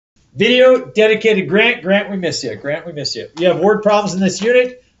Video dedicated Grant. Grant, we miss you. Grant, we miss you. You have word problems in this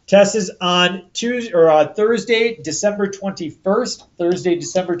unit. Test is on Tuesday or Thursday, December 21st. Thursday,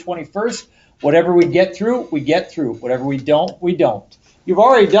 December 21st. Whatever we get through, we get through. Whatever we don't, we don't. You've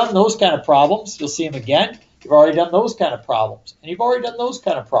already done those kind of problems. You'll see them again. You've already done those kind of problems. And you've already done those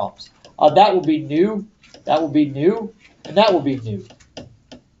kind of problems. That will be new. That will be new. And that will be new.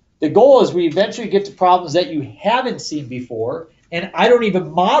 The goal is we eventually get to problems that you haven't seen before, and I don't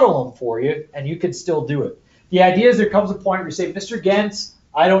even model them for you, and you can still do it. The idea is there comes a point where you say, Mr. Gens,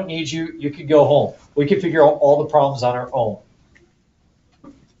 I don't need you. You can go home. We can figure out all the problems on our own.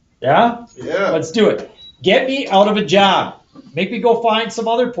 Yeah? Yeah. Let's do it. Get me out of a job. Make me go find some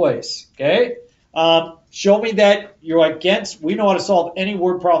other place. Okay? Show me that you're like, Gens, we know how to solve any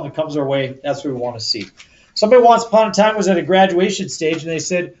word problem that comes our way. That's what we want to see. Somebody once upon a time was at a graduation stage, and they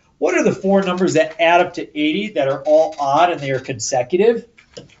said, what are the four numbers that add up to 80 that are all odd and they are consecutive?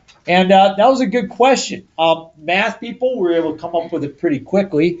 And that was a good question. Math people were able to come up with it pretty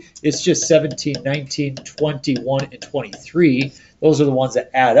quickly. It's just 17, 19, 21, and 23. Those are the ones that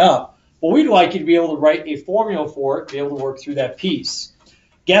add up. But we'd like you to be able to write a formula for it, be able to work through that piece.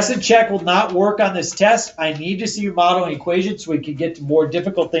 Guess and check will not work on this test. I need to see you model an equation so we can get to more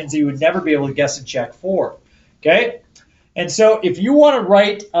difficult things that you would never be able to guess and check for. Okay? And so if you want to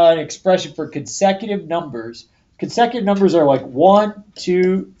write an expression for consecutive numbers are like 1,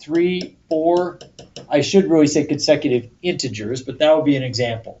 2, 3, 4. I should really say consecutive integers, but that would be an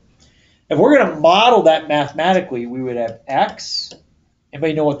example. If we're going to model that mathematically, we would have x.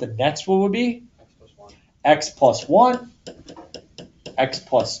 Anybody know what the next one would be? X plus 1, x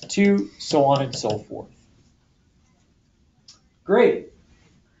plus 2, so on and so forth. Great.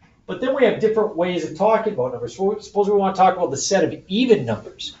 But then we have different ways of talking about numbers. So suppose we want to talk about the set of even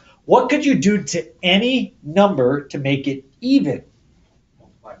numbers. What could you do to any number to make it even?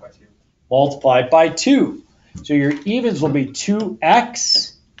 Multiply by 2. Multiply by 2. So your evens will be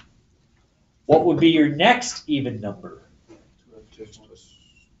 2x. What would be your next even number?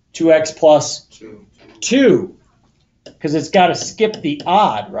 2x plus 2. Because it's got to skip the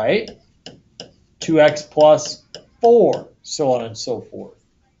odd, right? 2x plus 4, so on and so forth.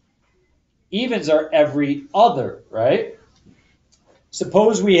 Evens are every other, right?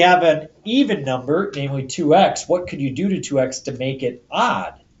 Suppose we have an even number, namely 2x. What could you do to 2x to make it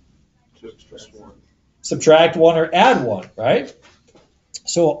odd? Subtract 1 or add 1, right?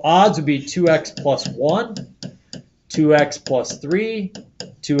 So odds would be 2x plus 1, 2x plus 3,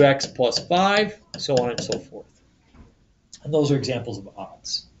 2x plus 5, so on and so forth. And those are examples of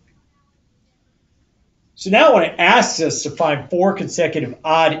odds. So now when it asks us to find 4 consecutive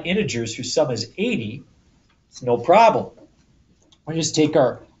odd integers whose sum is 80, it's no problem. We just take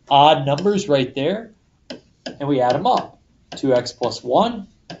our odd numbers right there and we add them up. 2x plus 1,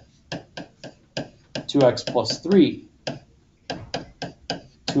 2x plus 3,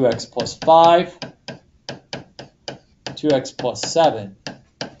 2x plus 5, 2x plus 7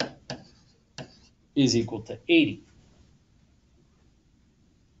 is equal to 80.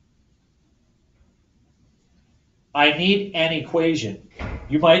 I need an equation.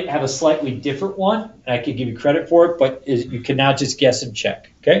 You might have a slightly different one, and I can give you credit for it, but you cannot just guess and check,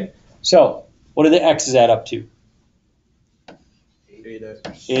 okay? So, what do the x's add up to? 8x.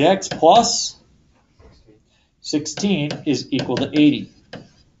 8x plus 16 is equal to 80.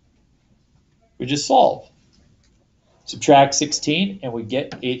 We just solve. Subtract 16, and we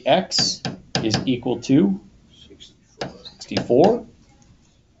get 8x is equal to 64.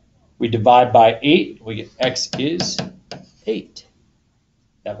 We divide by 8, we get x is 8.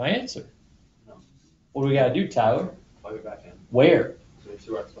 That my answer? No. What do we got to do, Tyler? Plug it back in. Where? So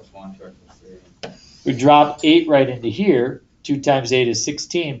 2x plus 1, 2x plus 3. We drop 8 right into here. 2 times 8 is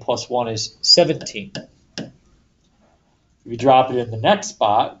 16, plus 1 is 17. If we drop it in the next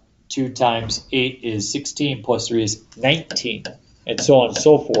spot, 2 times 8 is 16, plus 3 is 19, and so on and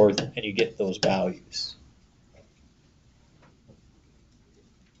so forth, and you get those values.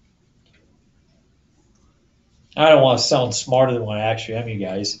 I don't want to sound smarter than what I actually am, you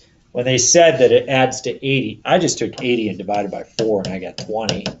guys. When they said that it adds to 80, I just took 80 and divided by 4, and I got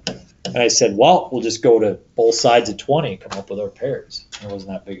 20. And I said, well, we'll just go to both sides of 20 and come up with our pairs. It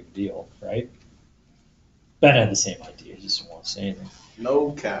wasn't that big of a deal, right? Ben had the same idea. He just didn't want to say anything.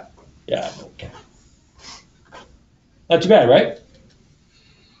 No cap. Yeah, no cap. Not too bad, right?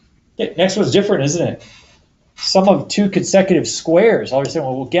 Okay, next one's different, isn't it? Sum of 2 consecutive squares. I was saying,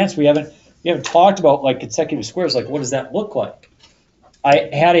 well, against we haven't talked about like consecutive squares. Like, what does that look like?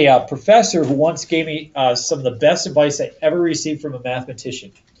 I had a professor who once gave me some of the best advice I ever received from a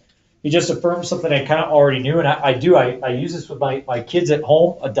mathematician. He just affirmed something I kind of already knew, and I use this with my kids at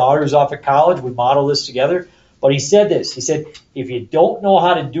home. A daughter's off at college. We model this together. But he said this. He said, if you don't know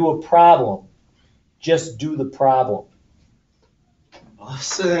how to do a problem, just do the problem.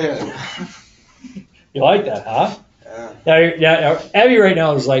 Awesome. You like that, huh? Yeah. Now, Abby right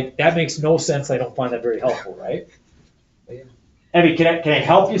now is like, that makes no sense. I don't find that very helpful, right? Abby, can I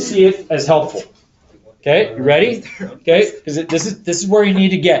help you see it as helpful? Okay, you ready? Okay, because this is where you need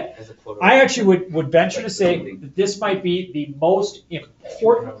to get. I actually would venture to say that this might be the most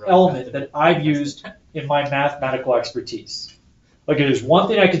important element that I've used in my mathematical expertise. Like, if there's one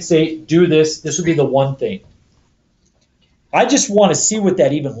thing I could say, do this, this would be the one thing. I just want to see what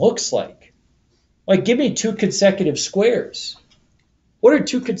that even looks like. Like, give me 2 consecutive squares. What are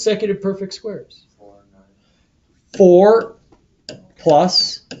 2 consecutive perfect squares? 4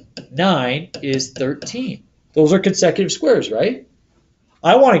 plus 9 is 13. Those are consecutive squares, right?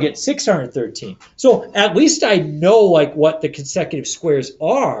 I want to get 613. So at least I know like what the consecutive squares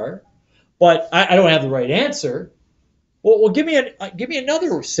are, but I don't have the right answer. Well, give me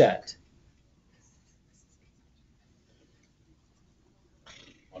another set.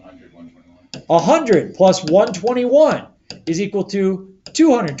 100 plus 121 is equal to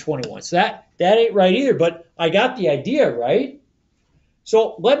 221. So that ain't right either, but I got the idea, right?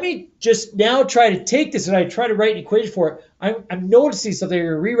 So let me just now try to take this and I try to write an equation for it. I'm noticing something. I'm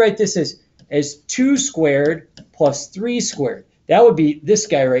going to rewrite this as 2 squared plus 3 squared. That would be this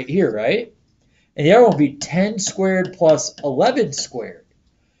guy right here, right? And the other one would be 10 squared plus 11 squared.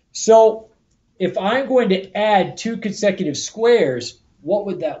 So if I'm going to add 2 consecutive squares, what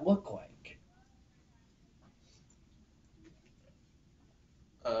would that look like?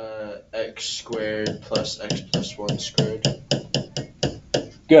 X squared plus x plus 1 squared.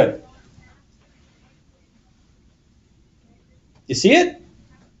 Good. You see it?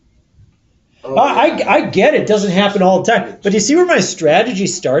 Oh, I get it. It doesn't happen all the time. But you see where my strategy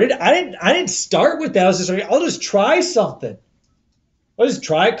started? I didn't start with that. I was just like, I'll just try something. I'll just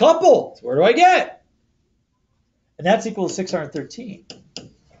try a couple. So where do I get? And that's equal to 613.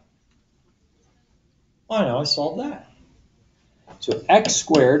 Oh, I know, I solved that. So x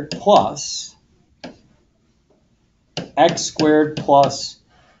squared plus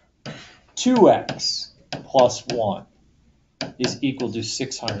 2x plus 1 is equal to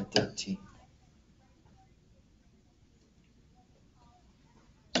 613.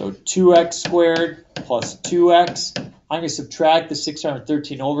 So 2x squared plus 2x. I'm going to subtract the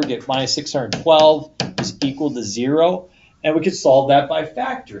 613 over, get minus 612 is equal to 0. And we could solve that by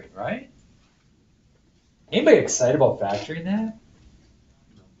factoring, right? Anybody excited about factoring that?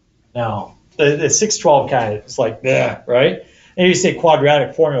 No. The 612 kind of is like, yeah, right? And you say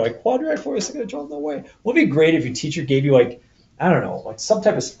quadratic formula, like quadratic formula, 612, no way. Wouldn't it be great if your teacher gave you like, I don't know, like some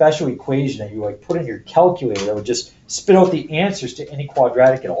type of special equation that you like put in your calculator that would just spit out the answers to any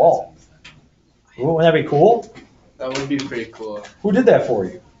quadratic at all? Wouldn't that be cool? That would be pretty cool. Who did that for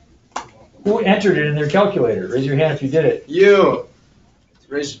you? Who entered it in their calculator? Raise your hand if you did it. You.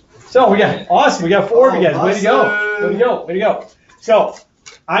 So we got, awesome, we got 4 of you guys. Way to go. Awesome. Way to go. Way to go. So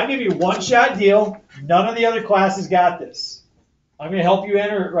I'm giving you one shot deal. None of the other classes got this. I'm going to help you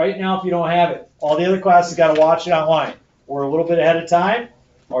enter it right now if you don't have it. All the other classes got to watch it online. We're a little bit ahead of time.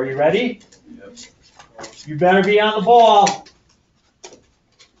 Are you ready? Yep. You better be on the ball.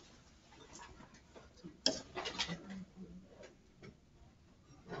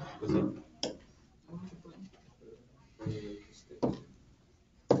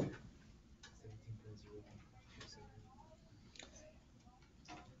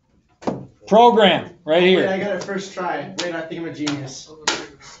 Program, right Wait, here. I got it first try. Wait, I think I'm a genius.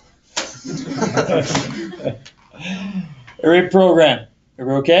 Alright, program. Are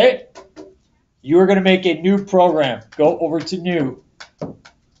we okay? You are going to make a new program. Go over to new.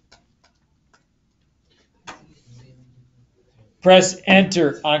 Press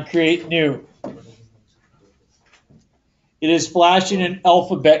enter on create new. It is flashing an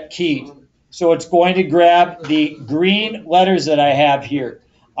alphabet key. So it's going to grab the green letters that I have here.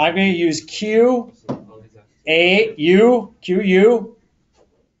 I'm going to use Q, A, U, Q, U,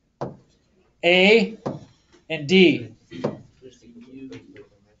 A, and D.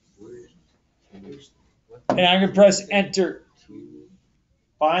 And I'm going to press enter.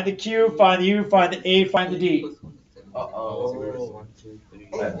 Find the Q, find the U, find the A, find the D. Uh-oh.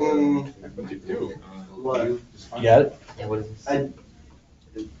 What? You got it?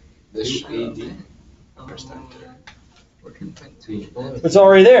 This AD. First enter. It's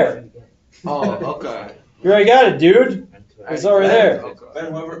already there. Oh, okay. You already got it, dude. It's already there.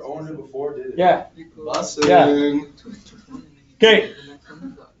 Ben, whoever owned it before did it. Yeah. Bussin'. Yeah. Okay.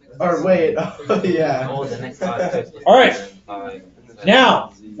 Or wait, oh yeah. Oh, the next 5, 6 plus All right. 5.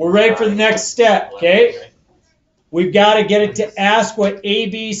 Now, we're ready for the next step, okay? We've got to get it to ask what A,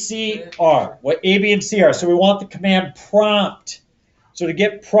 B, C are, what A, B, and C are. So we want the command prompt. So to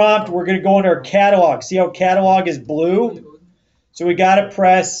get prompt, we're going to go into our catalog. See how catalog is blue? So we got to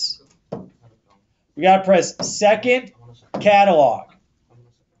press second catalog.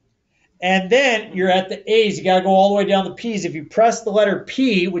 And then you're at the A's. You got to go all the way down the P's. If you press the letter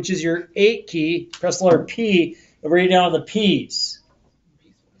P, which is your 8 key, press the letter P, it'll bring you down to the P's.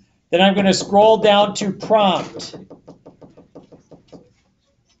 Then I'm going to scroll down to prompt.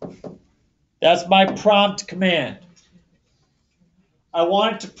 That's my prompt command. I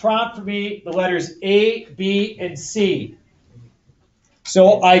want it to prompt for me the letters A, B, and C.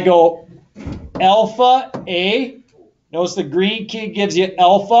 So I go alpha, A. Notice the green key gives you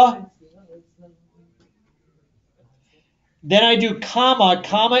alpha. Then I do comma.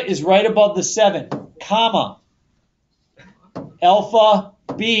 Comma is right above the 7. Comma. Alpha,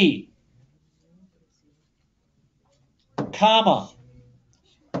 B. Comma.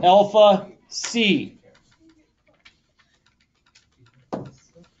 Alpha, C.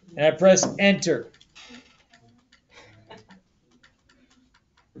 And I press enter.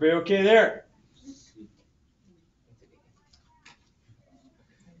 Everybody okay there?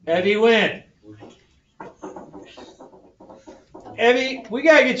 Evie win. Evie, we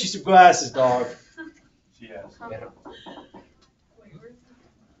gotta get you some glasses, dog. Yes.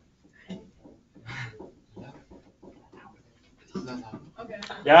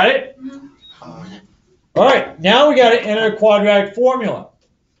 Got it? All right, now we got to enter a quadratic formula.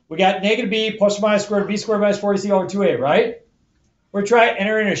 We got negative b plus or minus square root of b squared minus 4ac over 2a, right? We're trying to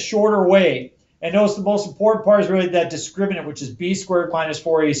enter in a shorter way. And notice the most important part is really that discriminant, which is b squared minus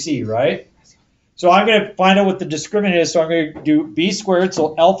 4ac, right? So I'm going to find out what the discriminant is. So I'm going to do b squared,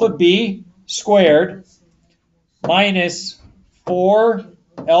 so alpha b squared minus 4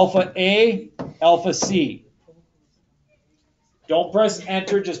 alpha a alpha c. Don't press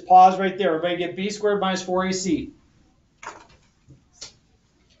enter, just pause right there. Everybody get b squared minus 4ac.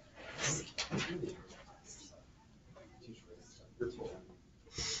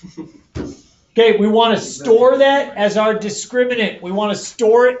 Okay, we want to store that as our discriminant. We want to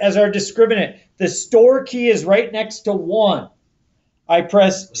store it as our discriminant. The store key is right next to 1. I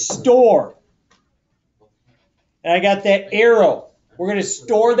press store. And I got that arrow. We're going to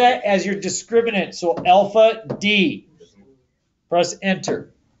store that as your discriminant. So alpha D. Press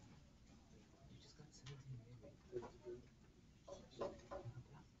enter.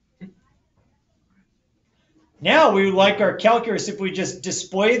 Now we would like our calculus if we just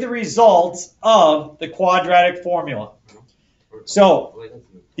display the results of the quadratic formula. So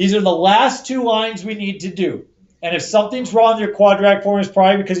these are the last 2 lines we need to do. And if something's wrong with your quadratic formula, it's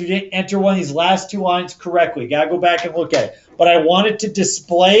probably because you didn't enter one of these last 2 lines correctly. Got to go back and look at it. But I want it to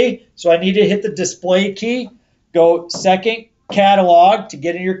display, so I need to hit the display key. Go second catalog to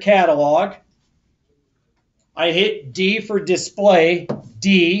get in your catalog. I hit D for display,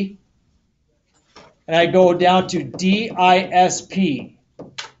 D. And I go down to DISP.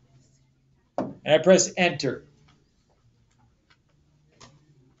 And I press enter.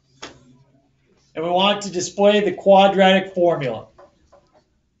 And we want to display the quadratic formula.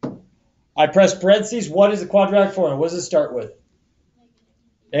 I press parentheses. What is the quadratic formula? What does it start with?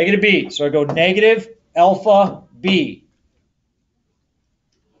 Negative b. So I go negative alpha b.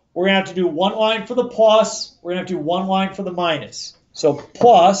 We're going to have to do 1 line for the plus. We're going to have to do 1 line for the minus. So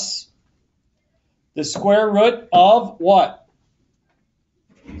plus the square root of what?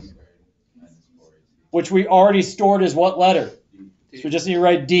 Which we already stored as what letter? So we just need to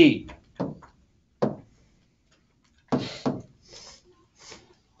write D.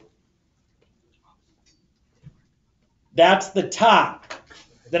 That's the top.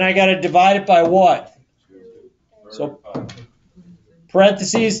 Then I got to divide it by what? So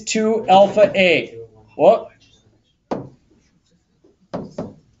parentheses 2 alpha A. Whoop.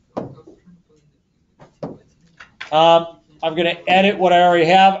 I'm going to edit what I already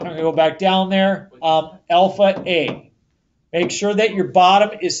have. I'm going to go back down there. Alpha A. Make sure that your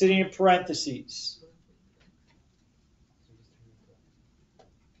bottom is sitting in parentheses.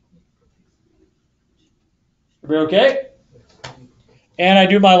 Everybody okay? And I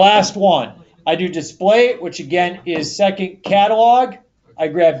do my last one. I do display, which again is second catalog. I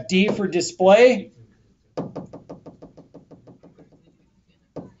grab D for display.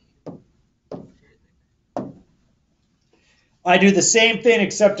 I do the same thing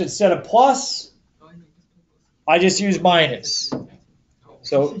except instead of plus, I just use minus.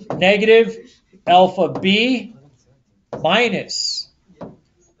 So negative alpha B minus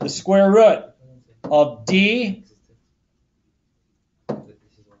the square root of D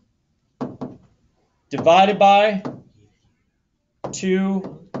divided by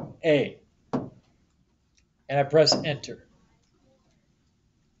 2A. And I press enter.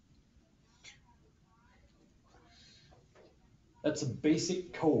 That's a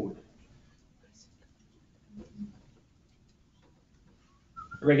basic code.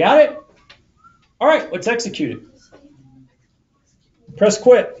 We got it? All right, let's execute it. Press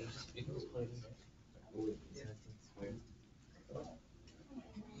quit.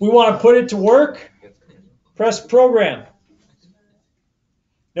 We want to put it to work. Press program.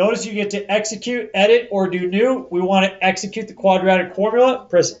 Notice you get to execute, edit, or do new. We want to execute the quadratic formula.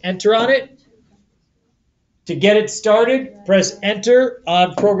 Press enter on it. To get it started, press enter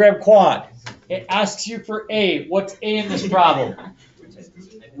on program quad. It asks you for A. What's A in this problem?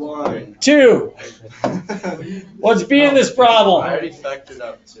 1. 2. What's B in this I problem? already factored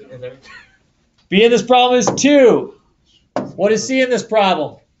up 2. B in this problem is 2. What is C in this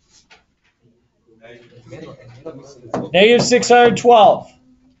problem? Negative 612.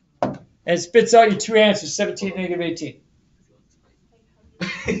 And it spits out your two answers, 17 and negative 18.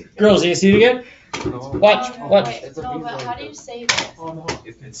 Girls, you see it again? Watch. No, but how do you save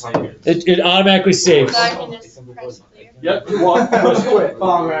it? It automatically saves. So I can just press clear. Yep, press quit.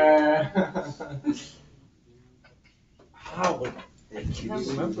 How?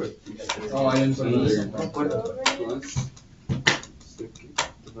 Remember. Oh, I didn't put it there.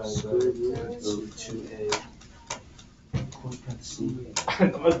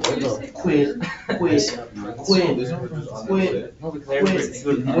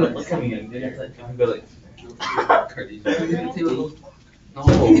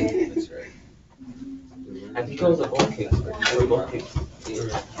 I think it was a gold cake. You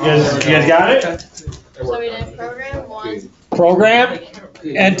guys got it? So we did program 1. Program,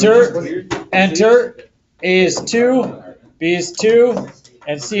 enter, enter. A is 2, B is 2,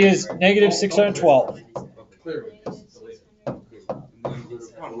 and C is negative 612.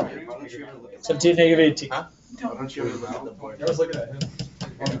 17, negative 18. Why don't you ever look at the board? I was looking at him.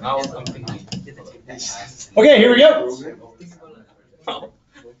 I'm thinking. Okay, here we go.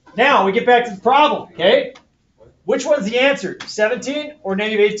 Now we get back to the problem, okay? Which one's the answer? 17 or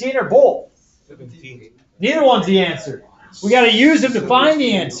negative 18 or both? 17. Neither one's the answer. We got to use them to find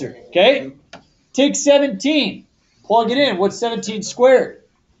the answer, okay? Take 17, plug it in. What's 17 squared?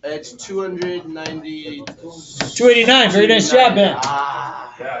 It's 290. 289. Very nice job, Ben.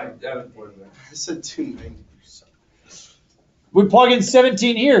 I said 290. We plug in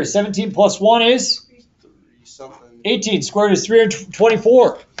 17 here. 17 plus 1 is Something. 18. Squared is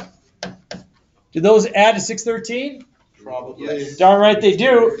 324. Do those add to 613? Probably. Darn right they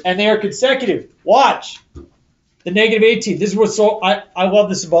do, and they are consecutive. Watch. The negative 18. This is what's so, I love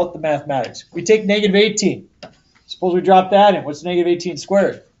this about the mathematics. We take negative 18. Suppose we drop that in. What's negative 18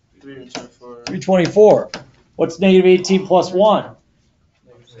 squared? 324. 324. What's negative 18 plus 1?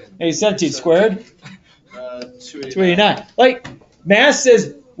 Negative 17 squared? 289. Like, math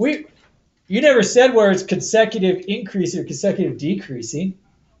says, you never said where it's consecutive increasing or consecutive decreasing.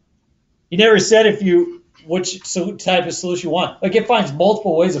 You never said which type of solution you want. Like, it finds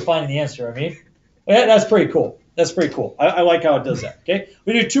multiple ways of finding the answer, I mean. That's pretty cool. That's pretty cool. I like how it does that, okay?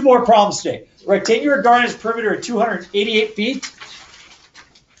 We do 2 more problems today. Rectangular garden's perimeter of 288 feet.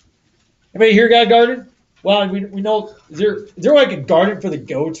 Anybody here got a garden? Well, we know, is there like a garden for the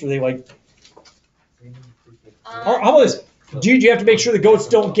goats where they like, how about this? Dude, you have to make sure the goats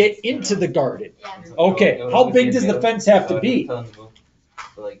don't get into the garden. Yeah. Okay, how big does the fence have to be? Oh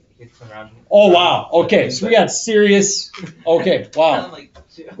Oh, wow. Okay, so we got serious. Okay, wow.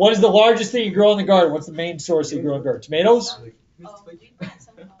 What is the largest thing you grow in the garden? What's the main source you grow in the garden? Tomatoes? Oh, we plant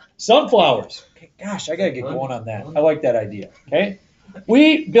some. Sunflowers. Okay, gosh, I got to get going on that. I like that idea. Okay.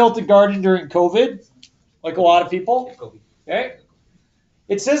 We built a garden during COVID, like a lot of people. Okay.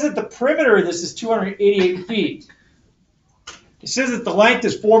 It says that the perimeter of this is 288 feet. It says that the length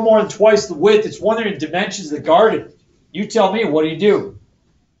is 4 more than twice the width. It's wondering the dimensions of the garden. You tell me, what do you do?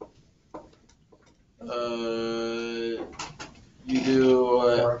 You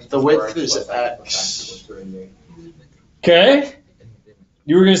do the width is x. Okay.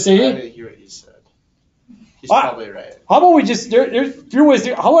 You were going to I say? didn't hear what he said. He's probably right. How about we just, there's 3 ways.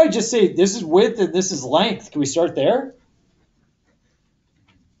 How about I just say this is width and this is length? Can we start there?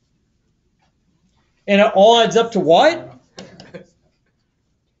 And it all adds up to what?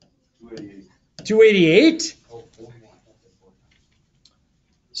 288?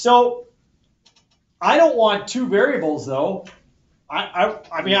 So, I don't want 2 variables though.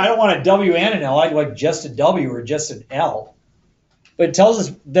 I mean, I don't want a W and an L. I'd like just a W or just an L. but it tells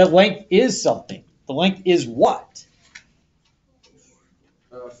us that length is something. The length is what?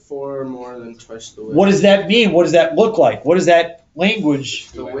 4 more than twice the width. What does that mean? What does that look like? What is that language?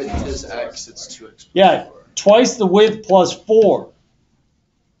 The width is x, it's 2x plus Yeah, 4. twice the width plus 4.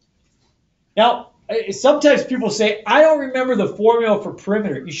 Now, sometimes people say, I don't remember the formula for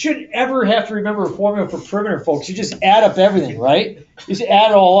perimeter. You shouldn't ever have to remember a formula for perimeter, folks. You just add up everything, right? You just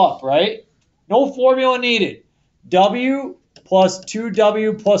add it all up, right? No formula needed. W plus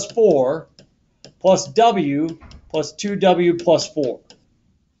 2W plus 4 plus W plus 2W plus 4.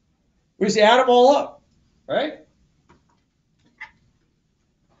 We just add them all up, right?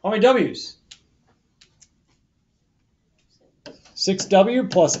 How many W's?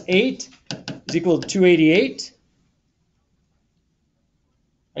 6W plus 8 is equal to 288.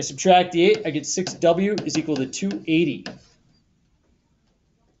 I subtract the 8, I get 6W is equal to 280.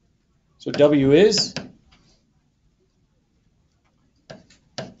 So W is?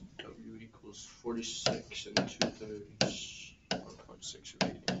 W equals 46 and 2/3. 1.6 of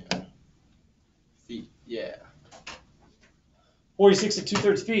 80, yeah. Feet, yeah. 46 and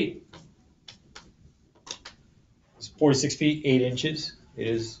 2/3 feet. It's 46 feet, 8 inches. It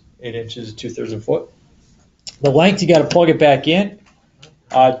is 8 inches, 2/3 of a foot. The length, you got to plug it back in.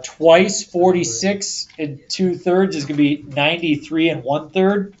 Twice 46 and 2/3 is going to be 93 and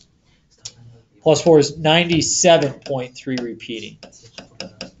 1/3. Plus 4 is 97.3 repeating.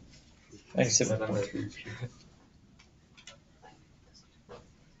 97.3.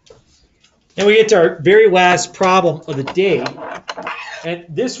 Then we get to our very last problem of the day. And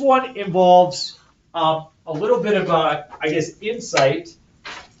this one involves a little bit of, I guess, insight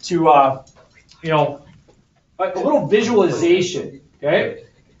to, a little visualization, okay?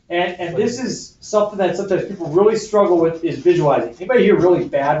 And this is something that sometimes people really struggle with, is visualizing. Anybody here really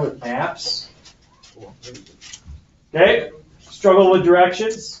bad with maps? Okay? Struggle with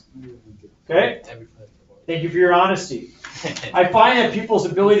directions? Okay? Thank you for your honesty. I find that people's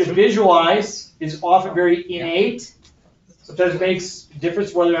ability to visualize is often very innate. Sometimes it makes a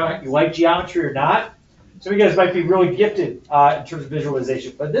difference whether or not you like geometry or not. Some of you guys might be really gifted in terms of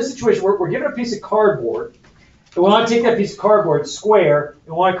visualization. But in this situation, we're given a piece of cardboard. And we want to take that piece of cardboard, square,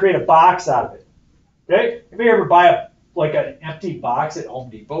 and we want to create a box out of it. Okay? Anybody ever buy an empty box at Home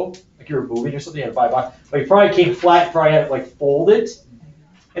Depot? Like you were moving or something, you had to buy a box. But you probably came flat, you probably had it folded.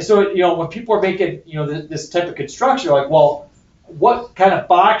 And so, when people are making, this type of construction, you're like, well, what kind of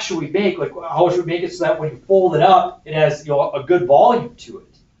box should we make? Like, how should we make it so that when you fold it up, it has, a good volume to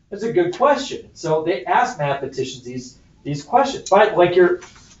it? That's a good question. So they ask mathematicians these questions. Like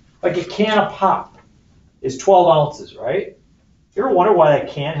a can of pop is 12 ounces, right? You ever wonder why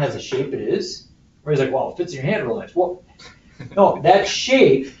that can has the shape it is? Or he's like, well, it fits in your hand real nice. Well, no, that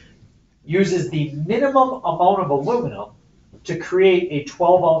shape uses the minimum amount of aluminum to create a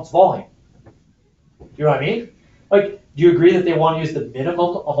 12-ounce volume. You know what I mean? Like, do you agree that they want to use the minimum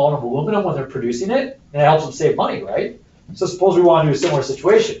amount of aluminum when they're producing it? And it helps them save money, right? So suppose we want to do a similar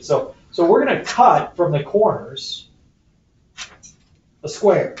situation. So we're going to cut from the corners a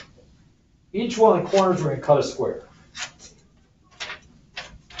square. Each one of the corners, we're going to cut a square.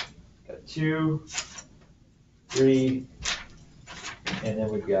 Got 2, 3, and then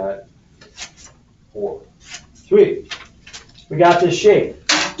we've got 4. Sweet. We got this shape.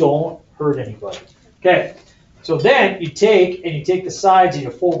 Don't hurt anybody. Okay. So then you take the sides and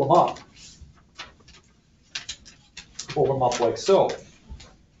you fold them up. Fold them up like so.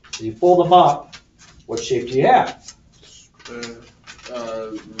 So you fold them up. What shape do you have?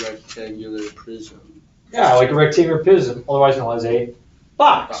 Rectangular prism. Yeah, like a rectangular prism, otherwise known as a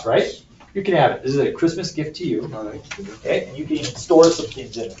box, right? You can have it. This is a Christmas gift to you. Okay, and you can even store some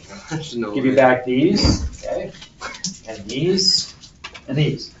things in it. Give you back these, okay, and these, and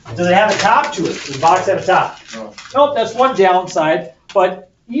these. Does it have a top to it? Does the box have a top? No. Nope, that's one downside,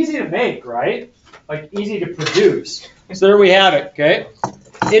 but easy to make, right? Like easy to produce. So there we have it, okay?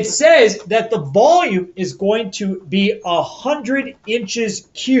 It says that the volume is going to be 100 inches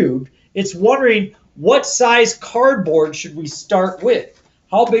cubed. It's wondering what size cardboard should we start with?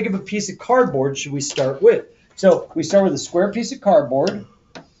 How big of a piece of cardboard should we start with? So we start with a square piece of cardboard.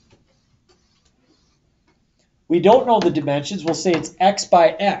 We don't know the dimensions. We'll say it's X by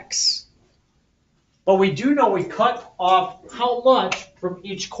X. But we do know we cut off how much from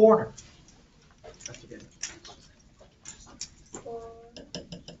each corner?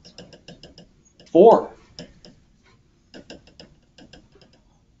 4.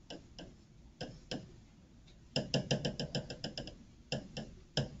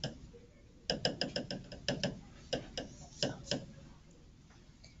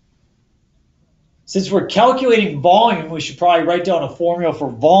 Since we're calculating volume, we should probably write down a formula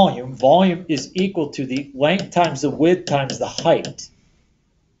for volume. Volume is equal to the length times the width times the height.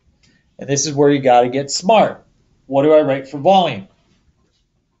 And this is where you got to get smart. What do I write for volume?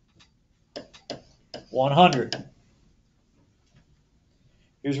 100.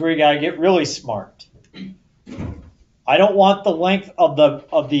 Here's where you got to get really smart. I don't want the length of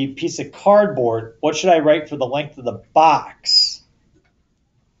the piece of cardboard. What should I write for the length of the box?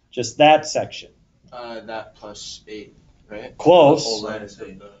 Just that section. That plus 8, right? Close. Whole minus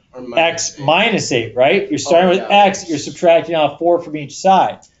 8. Or X 8. minus 8, right? You're starting with yeah. X, you're subtracting off 4 from each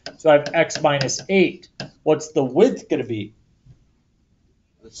side. So I have X minus 8. What's the width going to be?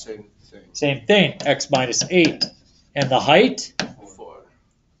 The same thing. Same thing, X minus 8. And the height? 4.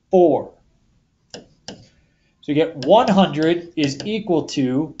 4. So you get 100 is equal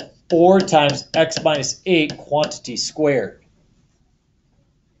to 4 times X minus 8 quantity squared.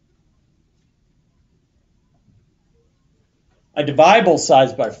 I divide both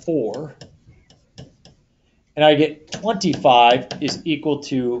sides by 4, and I get 25 is equal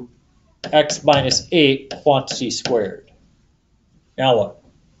to X minus 8 quantity squared. Now what?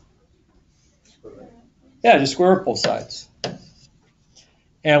 Yeah, just square up both sides.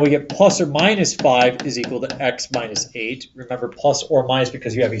 And we get plus or minus 5 is equal to X minus 8. Remember, plus or minus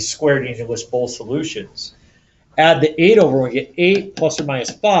because you have a squared and you list both solutions. Add the 8 over, we get 8 plus or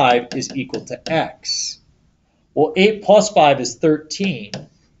minus 5 is equal to X. Well, 8 plus 5 is 13,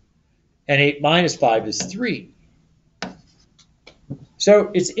 and 8 minus 5 is 3.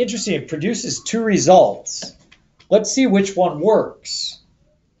 So it's interesting. It produces two results. Let's see which one works.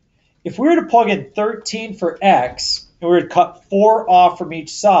 If we were to plug in 13 for X, and we were to cut 4 off from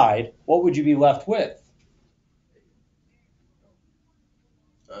each side, what would you be left with?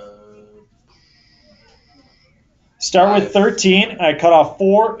 Start with 13, and I cut off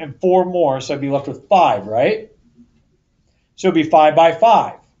 4 and 4 more, so I'd be left with 5, right? So it'd be 5 by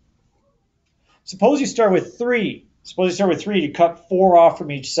 5. Suppose you start with 3. Suppose you start with 3, you cut 4 off from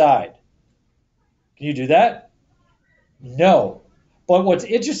each side. Can you do that? No. But what's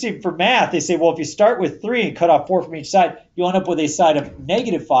interesting for math, they say, well, if you start with 3 and cut off 4 from each side, you'll end up with a side of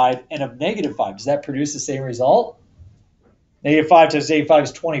negative 5 and of negative 5. Does that produce the same result? Negative 5 times negative 5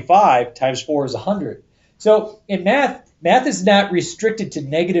 is 25, times 4 is 100. So in math is not restricted to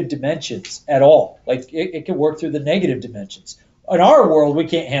negative dimensions at all. Like it can work through the negative dimensions. In our world, we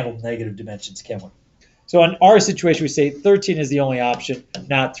can't handle negative dimensions, can we? So in our situation, we say 13 is the only option,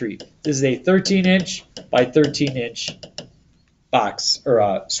 not 3. This is a 13-inch by 13-inch box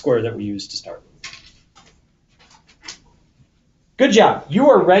or square that we use to start. Good job.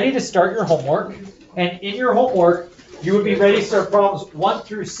 You are ready to start your homework. And in your homework, you would be ready to start problems 1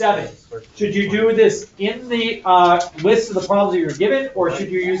 through 7. Should you do this in the list of the problems that you're given, or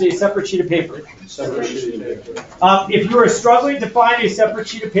should you use a separate sheet of paper? Separate sheet of paper. If you are struggling to find a separate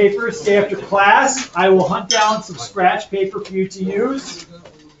sheet of paper, stay after class. I will hunt down some scratch paper for you to use.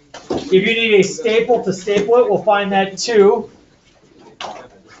 If you need a staple to staple it, we'll find that too.